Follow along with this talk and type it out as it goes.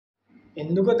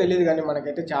ఎందుకో తెలియదు కానీ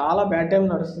మనకైతే చాలా బ్యాడ్ టైం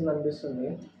నడుస్తుంది అనిపిస్తుంది.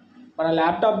 మన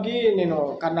ల్యాప్టాప్కి నేను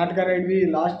కర్ణాటక రైడ్వి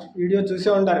లాస్ట్ వీడియో చూసే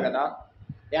ఉంటారు కదా,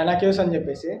 యానా కేవ్స్ అని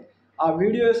చెప్పేసి. ఆ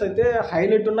వీడియోస్ అయితే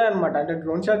హైలైట్ ఉన్నాయన్నమాట. అంటే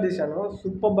డ్రోన్ షాట్ తీశాను,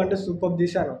 సూపర్ అంటే సూపర్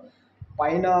తీశాను.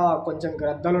 పైన కొంచెం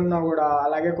గ్రద్దలున్నా కూడా,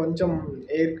 అలాగే కొంచెం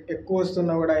ఎయిర్ ఎక్కువ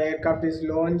వస్తున్నా కూడా, ఎయిర్క్రాఫ్ట్ ఈజ్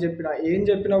లో అని ఏం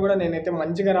చెప్పినా కూడా నేనైతే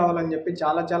మంచిగా రావాలని చెప్పి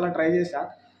చాలా చాలా ట్రై చేశాను.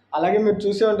 అలాగే మీరు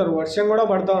చూసే ఉంటారు, వర్షం కూడా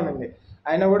పడుతూ ఉండింది,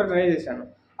 అయినా కూడా ట్రై చేశాను.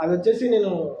 అది వచ్చేసి నేను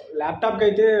ల్యాప్టాప్కి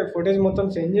అయితే ఫొటేజ్ మొత్తం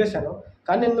సెండ్ చేశాను,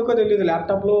 కానీ ఎందుకో తెలియదు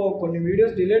ల్యాప్టాప్లో కొన్ని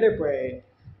వీడియోస్ డిలీట్ అయిపోయాయి.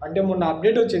 అంటే మొన్న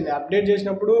అప్డేట్ వచ్చింది, అప్డేట్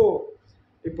చేసినప్పుడు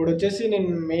ఇప్పుడు వచ్చేసి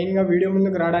నేను మెయిన్గా వీడియో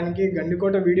ముందుకు రావడానికి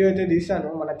గండికోట వీడియో అయితే తీశాను.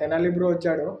 మన తెనాలి బ్రో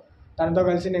వచ్చాడు, తనతో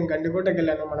కలిసి నేను గండికోటకి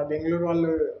వెళ్ళాను. మన బెంగళూరు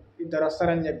వాళ్ళు ఇద్దరు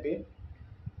వస్తారని చెప్పి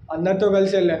అందరితో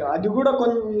కలిసి వెళ్ళాను. అది కూడా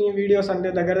కొన్ని వీడియోస్ అంటే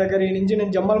దగ్గర ఈ నుంచి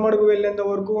నేను జమ్మలమడుగు వెళ్ళేంత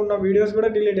వరకు ఉన్న వీడియోస్ కూడా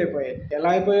డిలీట్ అయిపోయాయి. ఎలా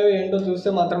అయిపోయాయో ఏంటో చూస్తే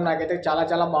మాత్రం నాకైతే చాలా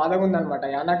చాలా బాధగా ఉందన్నమాట.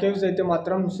 యానా కేవ్స్ అయితే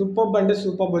మాత్రం సూపర్ అంటే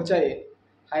సూపర్ వచ్చాయి,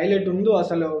 హైలైట్ ఉందో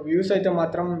అసలు. వ్యూస్ అయితే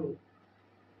మాత్రం,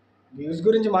 వ్యూస్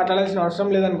గురించి మాట్లాడాల్సిన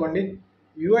అవసరం లేదనుకోండి,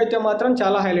 వ్యూ అయితే మాత్రం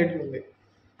చాలా హైలైట్ ఉంది.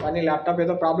 కానీ ల్యాప్టాప్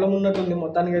ఏదో ప్రాబ్లం ఉన్నట్టుంది.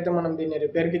 మొత్తానికి అయితే మనం దీన్ని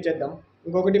రిపేర్కి ఇచ్చేద్దాం.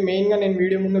 ఇంకొకటి మెయిన్గా నేను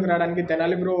వీడియో ముందుకు రావడానికి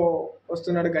తెనాలి బ్రో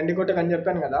వస్తున్నాడు గండికోటకు అని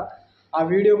చెప్పాను కదా, ఆ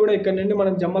వీడియో కూడా ఇక్కడ నుండి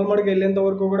మనం జమ్మలమడుగు వెళ్ళేంత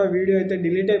వరకు కూడా వీడియో అయితే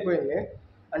డిలీట్ అయిపోయింది.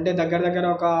 అంటే దగ్గర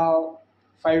ఒక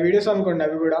 5 వీడియోస్ అనుకోండి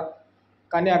అవి కూడా.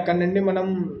 కానీ అక్కడ నుండి మనం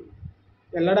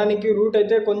వెళ్ళడానికి రూట్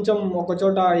అయితే కొంచెం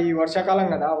ఒకచోట, ఈ వర్షాకాలం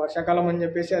కదా, వర్షాకాలం అని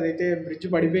చెప్పేసి అదైతే బ్రిడ్జ్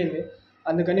పడిపోయింది.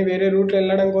 అందుకని వేరే రూట్లో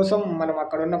వెళ్ళడం కోసం మనం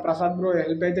అక్కడ ఉన్న ప్రసాద్ బ్రో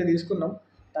హెల్ప్ అయితే తీసుకున్నాం.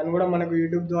 తను కూడా మనకు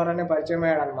యూట్యూబ్ ద్వారానే పరిచయం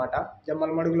అయ్యాడు అనమాట,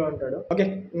 జమ్మలమడుగులో ఉంటాడు. ఓకే,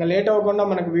 ఇంకా లేట్ అవ్వకుండా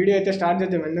మనకు వీడియో అయితే స్టార్ట్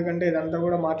చేద్దాం, ఎందుకంటే ఇదంతా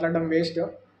కూడా మాట్లాడడం వేస్ట్.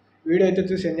 వీడియో అయితే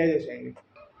చూసి ఎంజాయ్ చేసేయండి.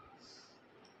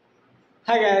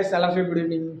 Hi guys, all of you, good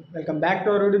evening, welcome back to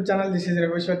our YouTube channel. This is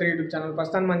రఘుశ్వత్రి YouTube channel.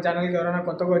 ప్రస్తుతం మన ఛానల్కి ఎవరైనా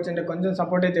కొత్తగా వచ్చింటే కొంచెం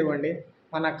సపోర్ట్ అయితే ఇవ్వండి.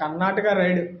 మన కర్ణాటక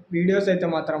రైడ్ వీడియోస్ అయితే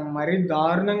మాత్రం మరీ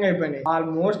దారుణంగా అయిపోయినాయి.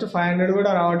 ఆల్మోస్ట్ 500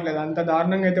 కూడా రావట్లేదు, అంత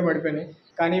దారుణంగా అయితే పడిపోయినాయి.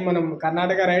 కానీ మనం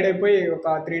కర్ణాటక రైడ్ అయిపోయి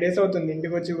ఒక 3 డేస్ అవుతుంది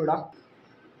ఇంటికి వచ్చి కూడా.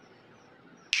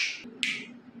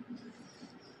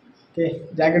 ఓకే,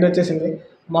 జాకెట్ వచ్చేసింది.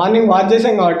 మార్నింగ్ వాచ్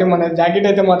చేసాం కాబట్టి మన జాకెట్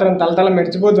అయితే మాత్రం తలతల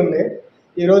మెరిచిపోతుంది.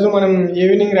 ఈరోజు మనం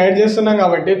ఈవినింగ్ రైడ్ చేస్తున్నాం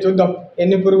కాబట్టి చూద్దాం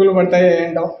ఎన్ని పురుగులు పడతాయో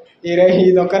ఏంటో.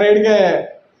 ఇదొక్క రైడ్కే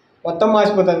మొత్తం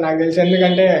మాసిపోతుంది నాకు తెలిసి,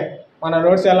 ఎందుకంటే మన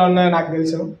రోడ్స్ ఎలా ఉన్నాయో నాకు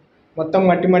తెలుసు, మొత్తం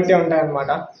మట్టి ఉంటాయి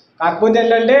అన్నమాట. కాకపోతే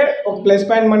ఏంటంటే ఒక ప్లస్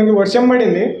పాయింట్, మనకి వర్షం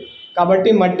పడింది కాబట్టి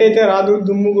మట్టి అయితే రాదు,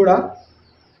 దుమ్ము కూడా.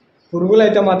 పురుగులు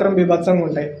అయితే మాత్రం బీభత్సంగా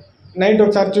ఉంటాయి. నైట్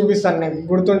ఒకసారి చూపిస్తాను నేను,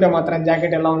 గుర్తుంటే మాత్రం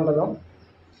జాకెట్ ఎలా ఉంటుందో.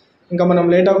 ఇంకా మనం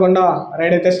లేట్ అవ్వకుండా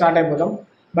రైడ్ అయితే స్టార్ట్ అయిపోతాం.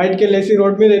 బయటికి వెళ్ళేసి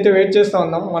రోడ్ మీద అయితే వెయిట్ చేస్తూ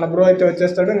ఉందాం. మన బ్రో అయితే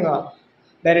వచ్చేస్తాడు, ఇంకా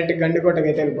డైరెక్ట్ గండికోటకి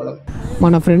అయితే వెళ్ళిపోదాం.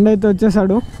 మన ఫ్రెండ్ అయితే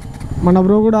వచ్చేసాడు, మన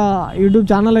బ్రో కూడా యూట్యూబ్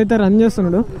ఛానల్ అయితే రన్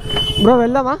చేస్తున్నాడు. బ్రో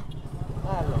వెళ్దామా?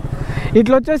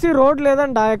 ఇట్లా వచ్చేసి రోడ్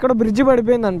లేదంట, ఎక్కడో బ్రిడ్జి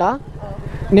పడిపోయిందంట.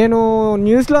 నేను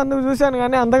న్యూస్లో అందుకు చూశాను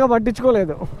కానీ అంతగా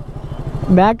పట్టించుకోలేదు.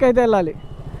 బ్యాక్ అయితే వెళ్ళాలి.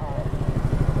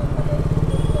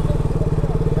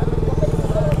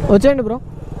 వచ్చేయండి బ్రో.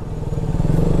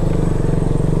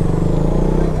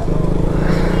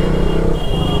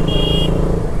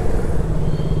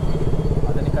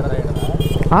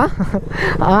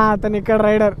 అతను ఇక్కడ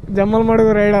రైడర్,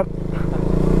 జమ్మలమడుగు రైడర్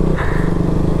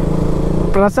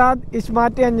ప్రసాద్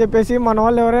ఇస్మార్టీ అని చెప్పేసి. మన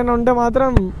వాళ్ళు ఎవరైనా ఉంటే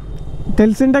మాత్రం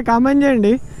తెలిసింటే కామెంట్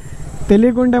చేయండి,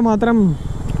 తెలియకుంటే మాత్రం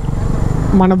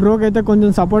మన బ్రోకి అయితే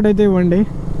కొంచెం సపోర్ట్ అయితే ఇవ్వండి.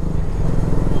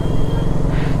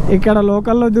 ఇక్కడ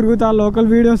లోకల్లో తిరుగుతా లోకల్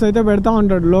వీడియోస్ అయితే పెడతా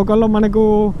ఉంటాడు. లోకల్లో మనకు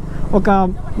ఒక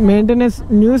మెయింటెనెన్స్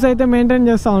న్యూస్ అయితే మెయింటైన్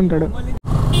చేస్తూ ఉంటాడు.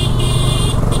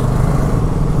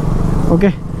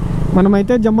 ఓకే,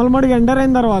 మనమైతే జమ్మలమడుగు ఎంటర్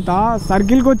అయిన తర్వాత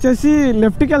సర్కిల్కి వచ్చేసి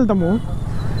లెఫ్ట్కి వెళ్తాము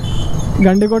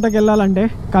గండికోటకి వెళ్ళాలంటే.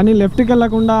 కానీ లెఫ్ట్కి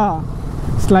వెళ్ళకుండా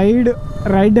స్లైడ్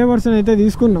రైట్ డైవర్షన్ అయితే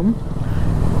తీసుకున్నాం.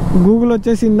 గూగుల్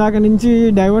వచ్చేసి ఇందాక నుంచి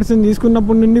డైవర్షన్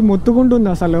తీసుకున్నప్పటి నుండి మొత్తుకుంటుంది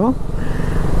అసలు,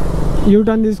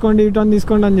 యూటర్న్ తీసుకోండి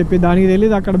అని చెప్పి. దానికి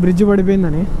తెలియదు అక్కడ బ్రిడ్జ్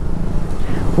పడిపోయిందని,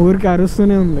 ఊరికి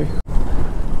అరుస్తూనే ఉంది.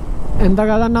 ఎంత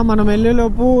కాదన్నా మనం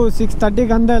వెళ్ళేలోపు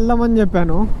 6:30కి అంతా వెళ్దామని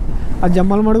చెప్పాను. ఆ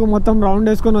జమ్మలమడుగు మొత్తం రౌండ్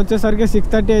వేసుకొని వచ్చేసరికి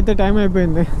 6:30 అయితే టైం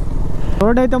అయిపోయింది.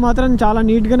 రోడ్ అయితే మాత్రం చాలా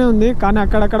నీట్గానే ఉంది, కానీ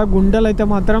అక్కడక్కడ గుంటలు అయితే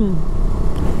మాత్రం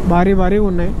భారీ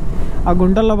ఉన్నాయి. ఆ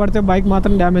గుంటల్లో పడితే బైక్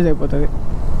మాత్రం డ్యామేజ్ అయిపోతుంది,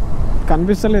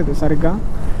 కనిపిస్తలేదు సరిగ్గా.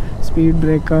 స్పీడ్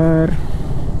బ్రేకర్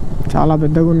చాలా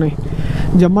పెద్దగా ఉన్నాయి.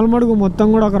 జమ్మలమడుగు మొత్తం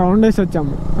కూడా ఒక రౌండ్ వేసి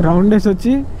వచ్చాము. రౌండ్ వేసి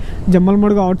వచ్చి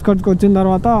జమ్మలమడుగు అవుట్స్కట్స్కి వచ్చిన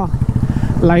తర్వాత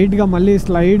లైట్గా మళ్ళీ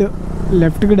స్లైడ్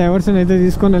లెఫ్ట్కి డైవర్షన్ అయితే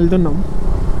తీసుకొని వెళ్తున్నాం.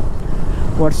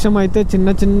 వర్షం అయితే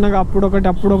చిన్నగా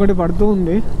అప్పుడొకటి పడుతూ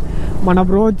ఉంది. మన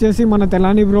బ్రో వచ్చేసి మన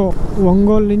తెలాని బ్రో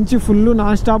ఒంగోలు నుంచి ఫుల్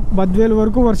నాన్ స్టాప్ బద్వేలు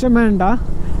వరకు వర్షమే అంట.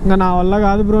 ఇంకా నా వల్ల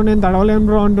కాదు బ్రో, నేను తడవలేను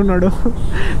బ్రో అంటున్నాడు.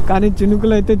 కానీ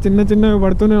చినుకులు అయితే చిన్న చిన్నగా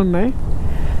పడుతూనే ఉన్నాయి.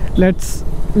 లెట్స్,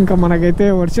 ఇంకా మనకైతే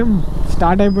వర్షం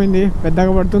స్టార్ట్ అయిపోయింది,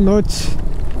 పెద్దగా పడుతుందో.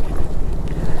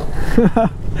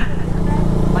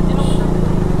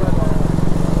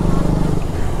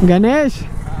 గణేష్,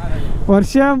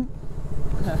 వర్షం.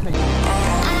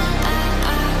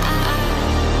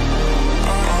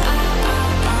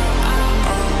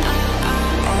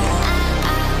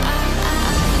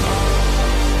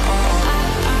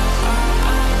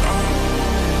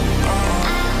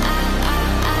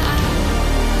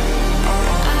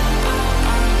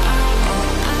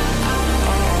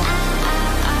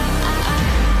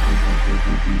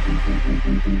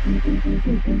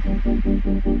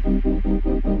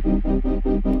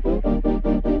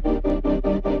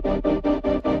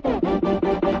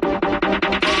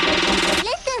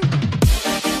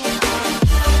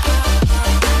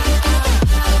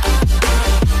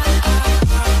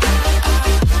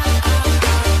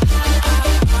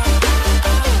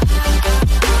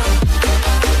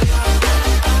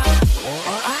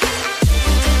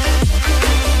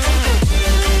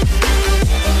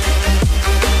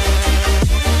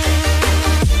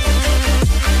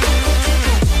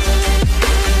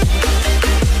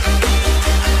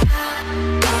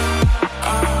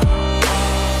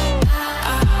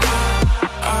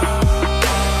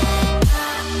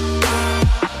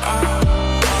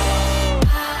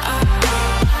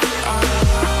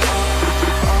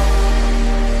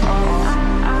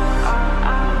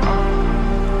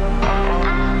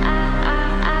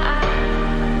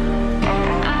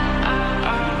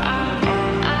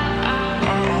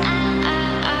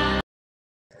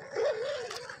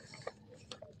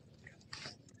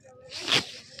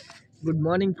 Good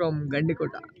morning from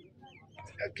Gandikota.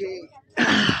 Okay,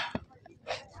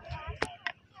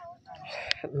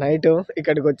 night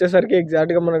ఇక్కడికి వచ్చేసరికి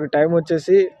ఎగ్జాక్ట్గా మనకు టైం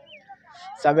వచ్చేసి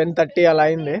 7:30 అలా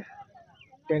అయింది.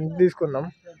 టెంట్ తీసుకున్నాం.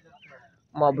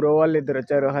 మా బ్రో వాళ్ళు ఇద్దరు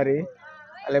వచ్చారు, హరి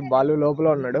అలాగే బాలు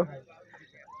లోపల ఉన్నాడు.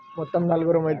 మొత్తం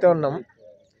 4 అయితే ఉన్నాం.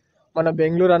 మన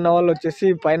బెంగళూరు అన్న వాళ్ళు వచ్చేసి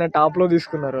పైన టాప్లో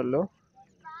తీసుకున్నారు వాళ్ళు.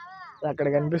 అక్కడ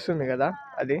కనిపిస్తుంది కదా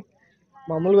అది.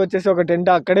 మామూలుగా వచ్చేసి ఒక టెంట్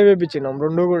అక్కడే వేపించినాం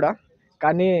 2 కూడా.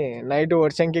 కానీ నైట్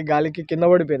వర్షంకి గాలికి కింద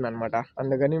పడిపోయింది అనమాట.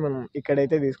 అందుకని మనం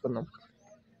ఇక్కడైతే తీసుకున్నాం.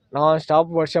 నాన్ స్టాప్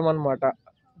వర్షం అనమాట.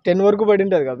 10 వరకు పడి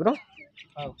ఉంటుంది కదా బ్రో.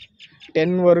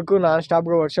 10 వరకు నాన్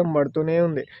స్టాప్గా వర్షం పడుతూనే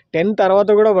ఉంది. 10 తర్వాత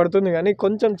కూడా పడుతుంది, కానీ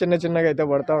కొంచెం చిన్న చిన్నగా అయితే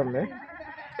పడుతూ ఉంది.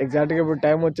 ఎగ్జాక్ట్గా ఇప్పుడు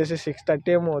టైం వచ్చేసి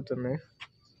 6:30 ఏమో అవుతుంది.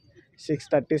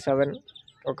 6:37.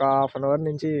 ఒక హాఫ్ అన్ అవర్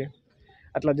నుంచి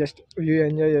అట్లా జస్ట్ వ్యూ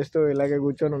ఎంజాయ్ చేస్తూ ఇలాగే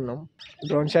కూర్చొని ఉన్నాం.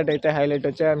 డ్రోన్ షాట్ అయితే హైలైట్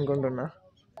వచ్చాయి అనుకుంటున్నా.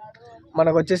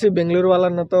 మనకు వచ్చేసి బెంగళూరు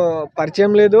వాళ్ళన్నతో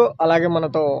పరిచయం లేదు, అలాగే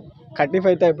మనతో కట్టిఫ్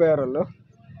అయితే అయిపోయారు వాళ్ళు.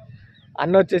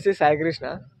 అన్న వచ్చేసి సాయికృష్ణ,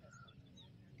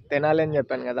 తెనాలి అని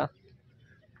చెప్పాను కదా,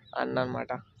 అన్న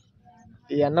అనమాట.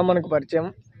 ఈ అన్న మనకు పరిచయం.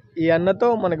 ఈ అన్నతో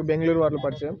మనకు బెంగళూరు వాళ్ళు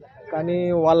పరిచయం. కానీ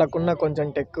వాళ్ళకున్న కొంచెం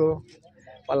టెక్,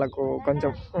 వాళ్ళకు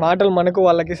కొంచెం మాటలు మనకు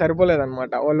వాళ్ళకి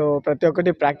సరిపోలేదన్నమాట. వాళ్ళు ప్రతి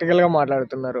ఒక్కటి ప్రాక్టికల్గా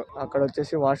మాట్లాడుతున్నారు. అక్కడ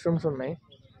వచ్చేసి వాష్రూమ్స్ ఉన్నాయి.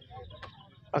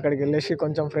 అక్కడికి వెళ్ళేసి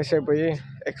కొంచెం ఫ్రెష్ అయిపోయి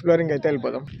ఎక్స్ప్లోరింగ్ అయితే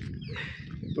వెళ్ళిపోదాం.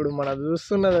 ఇప్పుడు మనం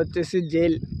చూస్తున్నది వచ్చేసి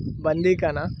జైల్,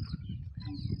 బందీఖానా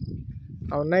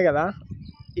ఉన్నాయి కదా.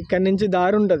 ఇక్కడి నుంచి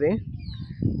దారి ఉంటుంది,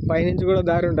 పైనుంచి కూడా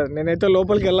దారి ఉంటుంది. నేనైతే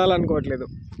లోపలికి వెళ్ళాలనుకోవట్లేదు,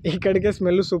 ఇక్కడికే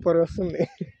స్మెల్ సూపర్ వస్తుంది.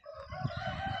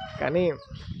 కానీ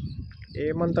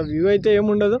ఏమంత వ్యూ అయితే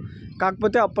ఏముండదు.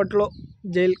 కాకపోతే అప్పట్లో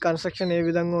జైల్ కన్స్ట్రక్షన్ ఏ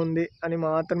విధంగా ఉంది అని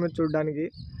మాత్రమే చూడడానికి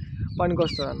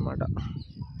పనికొస్తుంది అన్నమాట.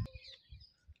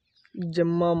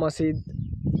 జమ్మా మసీద్,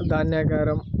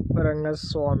 ధాన్యాగారం,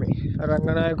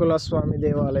 రంగనాయకుల స్వామి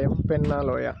దేవాలయం,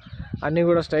 పెన్నాలోయ అన్నీ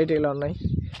కూడా స్ట్రైట్ ఇలా ఉన్నాయి.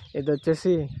 ఇది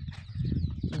వచ్చేసి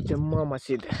జమ్మా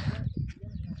మసీద్,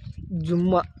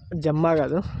 జమ్మా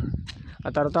కాదు. ఆ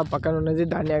తర్వాత పక్కన ఉన్నది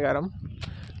ధాన్యాగారం.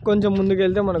 కొంచెం ముందుకు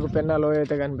వెళ్తే మనకు పెన్నాలోయ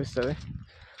అయితే కనిపిస్తుంది.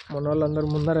 మన వాళ్ళందరూ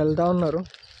ముందర వెళ్తూ ఉన్నారు,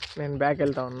 నేను బ్యాక్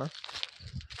వెళ్తూ ఉన్నా.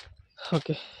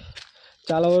 ఓకే,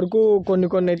 చాలా వరకు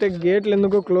కొన్ని అయితే గేట్లు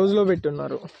ఎందుకో క్లోజ్లో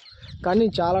పెట్టున్నారు, కానీ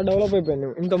చాలా డెవలప్ అయిపోయింది.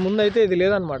 ఇంతకుముందు అయితే ఇది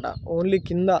లేదనమాట. ఓన్లీ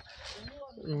కింద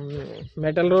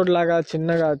మెటల్ రోడ్ లాగా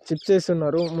చిన్నగా చిప్స్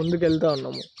చేస్తున్నారు. ముందుకు వెళ్తూ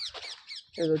ఉన్నాము.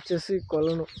 ఇది వచ్చేసి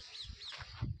కొలను.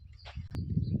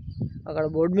 అక్కడ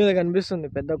బోర్డు మీద కనిపిస్తుంది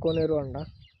పెద్ద కోనేరు అంట.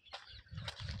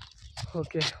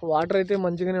 ఓకే, వాటర్ అయితే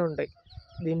మంచిగానే ఉంటాయి.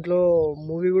 దీంట్లో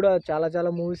మూవీ కూడా చాలా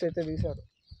మూవీస్ అయితే తీశారు.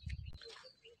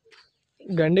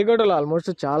 గండికోటలో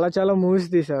ఆల్మోస్ట్ చాలా మూవీస్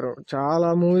తీశారు. చాలా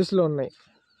మూవీస్లో ఉన్నాయి.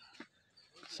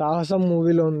 సాహసం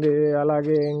మూవీలో ఉంది,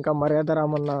 అలాగే ఇంకా మర్యాద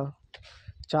రామన్న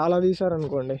చాలా తీశారు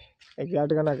అనుకోండి.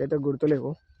 ఎగ్జాక్ట్గా నాకైతే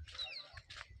గుర్తులేవు.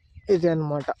 ఇది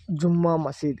అన్నమాట జమ్మా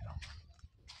మసీద్.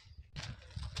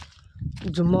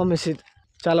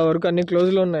 చాలా వరకు అన్ని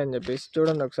క్లోజ్లో ఉన్నాయని చెప్పేసి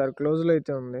చూడండి ఒకసారి, క్లోజ్లో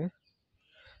అయితే ఉంది,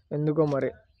 ఎందుకో మరి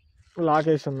లాక్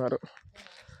వేసి ఉన్నారు.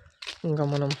 ఇంకా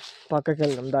మనం పక్కకి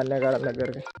వెళ్దాం ధాన్యాగారం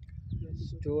దగ్గరికి.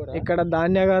 ఇక్కడ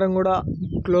ధాన్యాగారం కూడా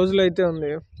క్లోజ్లో అయితే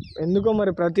ఉంది, ఎందుకో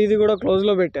మరి ప్రతిదీ కూడా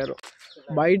క్లోజ్లో పెట్టారు.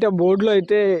 బయట బోర్డులో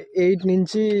అయితే 8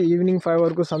 నుంచి ఈవినింగ్ 5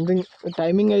 వరకు సంథింగ్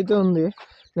టైమింగ్ అయితే ఉంది.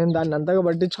 నేను దాన్ని అంతగా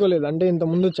పట్టించుకోలేదు, అంటే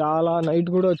ఇంతకుముందు చాలా నైట్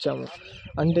కూడా వచ్చాము,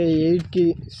 అంటే 8కి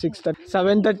 6:30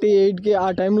 7:30 8కి ఆ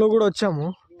టైంలో కూడా వచ్చాము.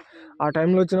 ఆ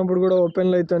టైంలో వచ్చినప్పుడు కూడా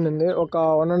ఓపెన్లో అయితే ఉంది, ఒక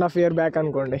 1.5 year బ్యాక్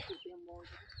అనుకోండి.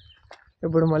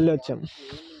 ఇప్పుడు మళ్ళీ వచ్చాం,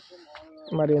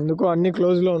 మరి ఎందుకో అన్నీ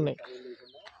క్లోజ్లో ఉన్నాయి.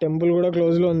 టెంపుల్ కూడా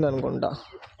క్లోజ్లో ఉంది అనుకుంటా,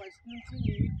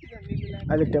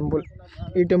 అది టెంపుల్.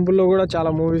 ఈ టెంపుల్లో కూడా చాలా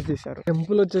మూవీస్ తీశారు.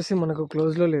 టెంపుల్ వచ్చేసి మనకు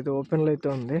క్లోజ్లో లేదు, ఓపెన్లో అయితే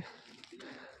ఉంది.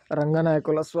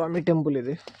 రంగనాయకుల స్వామి టెంపుల్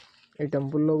ఇది. ఈ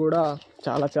టెంపుల్లో కూడా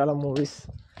చాలా మూవీస్.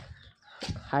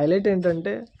 హైలైట్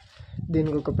ఏంటంటే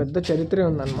దీనికి ఒక పెద్ద చరిత్ర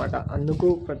ఉందన్నమాట, అందుకు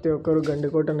ప్రతి ఒక్కరు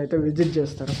గండికోటను అయితే విజిట్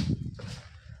చేస్తారు.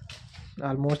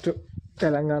 ఆల్మోస్ట్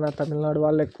తెలంగాణ తమిళనాడు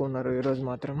వాళ్ళు ఎక్కువ ఉన్నారు ఈరోజు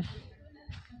మాత్రం.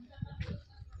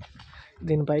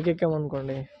 దీనిపైకి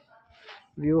ఎక్కామనుకోండి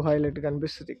వ్యూ హైలైట్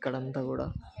కనిపిస్తుంది ఇక్కడంతా కూడా.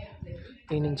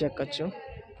 ఈ నుంచి ఎక్కచ్చు,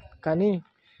 కానీ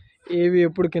ఏవి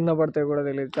ఎప్పుడు కింద పడితే కూడా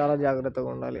తెలియదు, చాలా జాగ్రత్తగా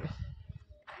ఉండాలి.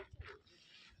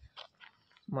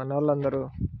 మన వాళ్ళందరూ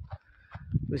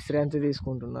విశ్రాంతి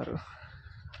తీసుకుంటున్నారు.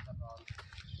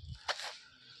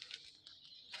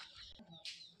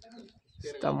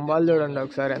 స్తంభాలు చూడండి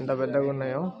ఒకసారి ఎంత పెద్దగా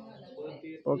ఉన్నాయో,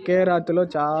 ఒకే రాతిలో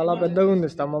చాలా పెద్దగా ఉంది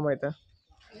స్తంభం అయితే.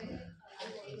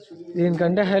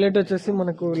 దీనికంటే హైలైట్ వచ్చేసి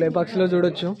మనకు లేపాక్షిలో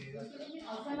చూడొచ్చు,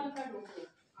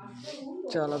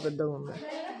 చాలా పెద్దగా ఉంది.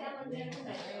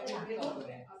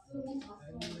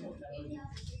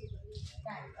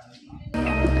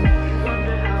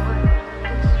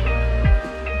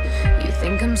 You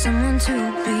think I'm someone to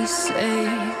be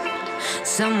saved,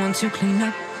 someone to clean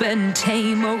up and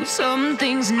tame. Oh, some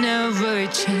things never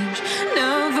change,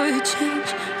 never change.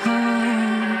 Oh,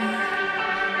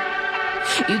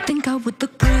 you think I would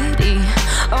look pretty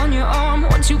on your arm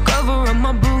once you cover up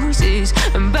my bruises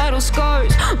and battle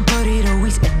scars, but it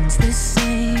always ends the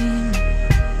same.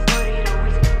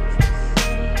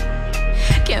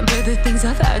 Can't bear the things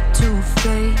I've had to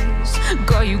face,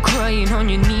 got you crying on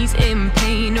your knees in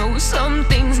pain. Oh, some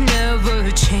things never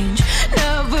change,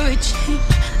 never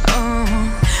change. Oh,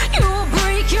 you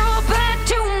break your back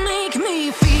to make me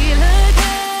feel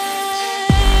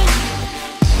again,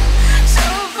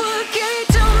 suffocate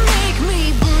to make me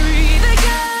breathe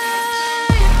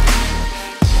again,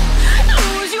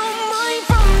 lose your mind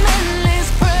from endless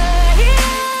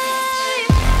pain.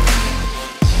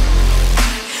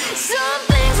 Some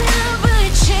things never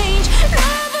change,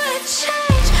 never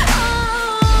change.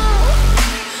 Oh,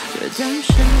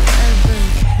 redemption never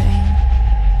came.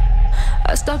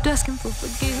 I stopped asking for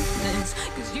forgiveness,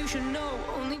 'cause you should know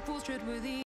only fools tread with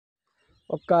the.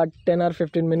 ఒక 10 or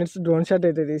 15 minutes drone shot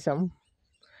అయితే తీసాం.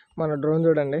 మన drone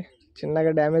చూడండి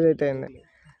చిన్నగా damage అయితే అయింది.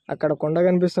 అక్కడ కొండ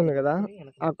కనిపిస్తుంది కదా,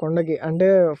 ఆ కొండకి అంటే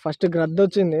ఫస్ట్ గద్ద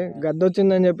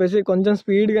వచ్చిందని చెప్పేసి కొంచెం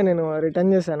స్పీడ్గా నేను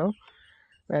రిటర్న్ చేశాను.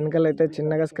 వెనకాల అయితే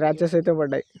చిన్నగా స్క్రాచెస్ అయితే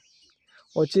పడ్డాయి.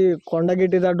 వచ్చి కొండ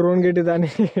గిట్టిదా డ్రోన్ గిట్టిదా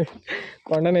అని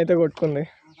కొండని అయితే కొట్టుకుంది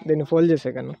దీన్ని ఫోల్డ్ చేసే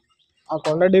కన్నా. ఆ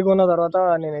కొండ ఢీకొన్న తర్వాత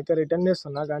నేనైతే రిటర్న్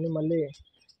చేస్తున్నా, కానీ మళ్ళీ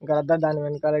గద్ద దాని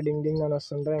వెనకాల డింగ్ డింగ్ అని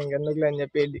వస్తుంటే ఇంకెందుకులే అని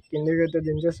చెప్పి కిందికి అయితే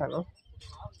దించేసాను.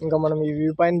 ఇంకా మనం ఈ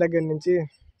వ్యూ పాయింట్ దగ్గర నుంచి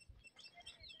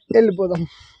వెళ్ళిపోదాం.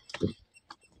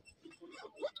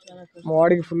 మా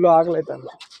వాడికి ఫుల్ ఆకలి అవుతాను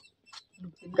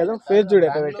కదా, ఫేస్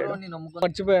చూడైతే పెట్టాడు.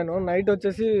 మర్చిపోయాను, నైట్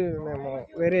వచ్చేసి మేము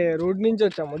వేరే రూట్ నుంచి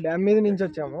వచ్చాము, డ్యామ్ మీద నుంచి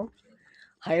వచ్చాము.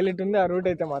 హైలైట్ ఉంది ఆ రూట్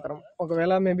అయితే మాత్రం.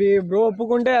 ఒకవేళ మేబీ బ్రో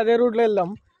ఒప్పుకుంటే అదే రూట్లో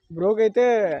వెళ్దాం. బ్రోకి అయితే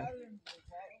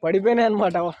పడిపోయినాయి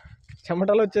అనమాట,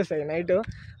 చెమటలు వచ్చేసాయి నైట్.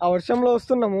 ఆ వర్షంలో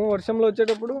వస్తున్నాము, వర్షంలో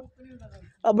వచ్చేటప్పుడు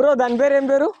బ్రో దాని పేరు ఏం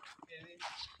పేరు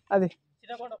అది,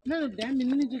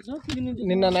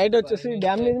 నిన్న నైట్ వచ్చేసి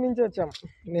డ్యామ్ మీద నుంచి వచ్చాం.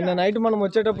 నిన్న నైట్ మనం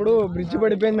వచ్చేటప్పుడు బ్రిడ్జ్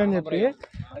పడిపోయిందని చెప్పి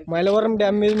మైలవరం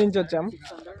డ్యామ్ మీద నుంచి వచ్చాం.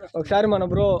 ఒకసారి మన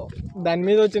బ్రో దాని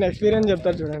మీద వచ్చిన ఎక్స్పీరియన్స్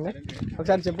చెప్తారు చూడండి,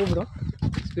 ఒకసారి చెప్పు బ్రో.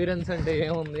 ఎక్స్పీరియన్స్ అంటే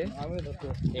ఏముంది,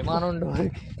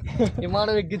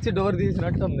 విమానం ఎక్కించి డోర్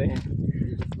తీసినట్టుంది.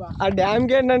 ఆ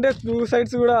డ్యామ్కి ఏంటంటే 2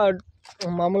 sides కూడా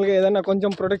మామూలుగా ఏదన్నా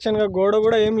కొంచెం ప్రొటెక్షన్గా గోడ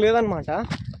కూడా ఏం లేదనమాట.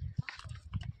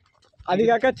 అది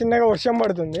కాక చిన్నగా వర్షం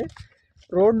పడుతుంది.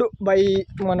 రోడ్డు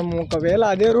మనం ఒకవేళ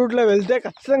అదే రూట్లో వెళ్తే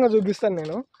ఖచ్చితంగా చూపిస్తాను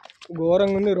నేను,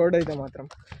 ఘోరంగా ఉంది రోడ్ అయితే మాత్రం.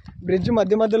 బ్రిడ్జ్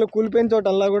మధ్యలో కూలిపోయిన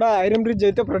చోటల్లా కూడా ఐరన్ బ్రిడ్జ్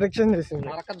అయితే ప్రొటెక్షన్ చేసింది.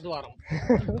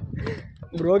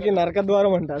 బ్రోకి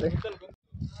నరకద్వారం అంటారు.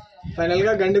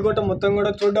 ఫైనల్గా గండికోట మొత్తం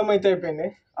కూడా చూడడం అయితే అయిపోయింది.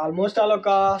 ఆల్మోస్ట్ ఆల్ ఒక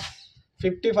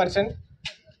 50%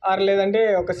 ఆర్ లేదంటే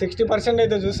ఒక 60%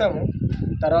 అయితే చూసాము.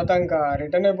 తర్వాత ఇంకా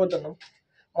రిటర్న్ అయిపోతున్నాం.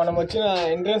 మనం వచ్చిన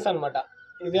ఎంట్రన్స్ అనమాట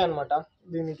ఇదే అనమాట.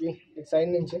 దీనికి ఈ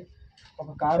సైడ్ నుంచి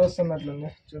ఒక కార్ వస్తున్నట్లుంది,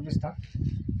 చూపిస్తా.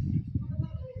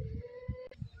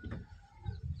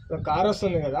 కార్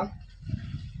వస్తుంది కదా,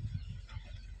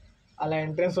 అలా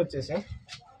ఎంట్రన్స్ వచ్చేసి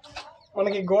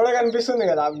మనకి గోడ కనిపిస్తుంది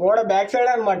కదా, ఆ గోడ బ్యాక్ సైడ్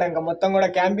అనమాట. ఇంకా మొత్తం కూడా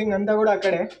క్యాంపింగ్ అంతా కూడా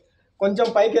అక్కడే. కొంచెం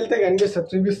పైకి వెళ్తే కనిపిస్తుంది,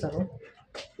 చూపిస్తాను.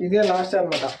 ఇదే లాస్ట్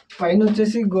అనమాట. పైన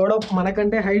వచ్చేసి గోడ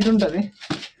మనకంటే హైట్ ఉంటుంది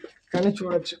కానీ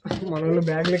చూడొచ్చు. మన వాళ్ళు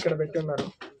బ్యాగ్లు ఇక్కడ పెట్టి ఉన్నారు.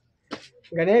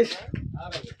 గణేష్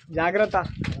జాగ్రత్త.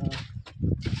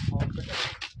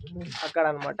 అక్కడ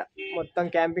అనమాట మొత్తం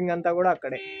క్యాంపింగ్ అంతా కూడా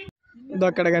అక్కడే. ఇది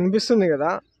అక్కడ కనిపిస్తుంది కదా,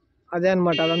 అదే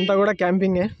అనమాట. అదంతా కూడా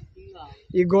క్యాంపింగే.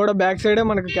 ఈ గోడ బ్యాక్ సైడే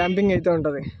మనకు క్యాంపింగ్ అయితే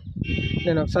ఉంటుంది.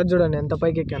 నేను ఒకసారి చూడండి ఎంత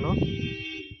పైకి ఎక్కాను.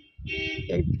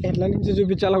 ఎట్లా నుంచి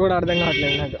చూపించాలో కూడా అర్థం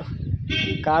కావట్లేదు నాకు.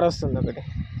 కార్ వస్తుంది ఒకటి.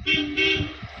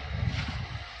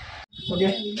 ఓకే,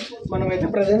 మనమైతే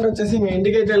ప్రజెంట్ వచ్చేసి ఇంక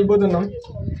ఇంటికి అయితే వెళ్ళిపోతున్నాం.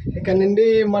 ఇక్కడ నుండి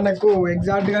మనకు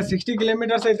ఎగ్జాక్ట్గా 60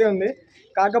 కిలోమీటర్స్ అయితే ఉంది.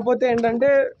 కాకపోతే ఏంటంటే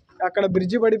అక్కడ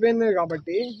బ్రిడ్జి పడిపోయింది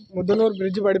కాబట్టి, ముద్దనూరు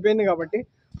బ్రిడ్జి పడిపోయింది కాబట్టి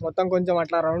మొత్తం కొంచెం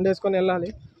అట్లా రౌండ్ వేసుకొని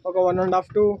వెళ్ళాలి. ఒక 1.5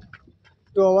 to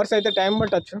 2 hours అయితే టైం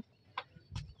పట్టచ్చు.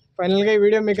 ఫైనల్గా ఈ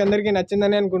వీడియో మీకు అందరికీ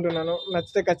నచ్చిందని అనుకుంటున్నాను.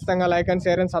 నచ్చితే ఖచ్చితంగా like and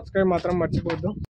share and subscribe మాత్రం మర్చిపోవద్దు.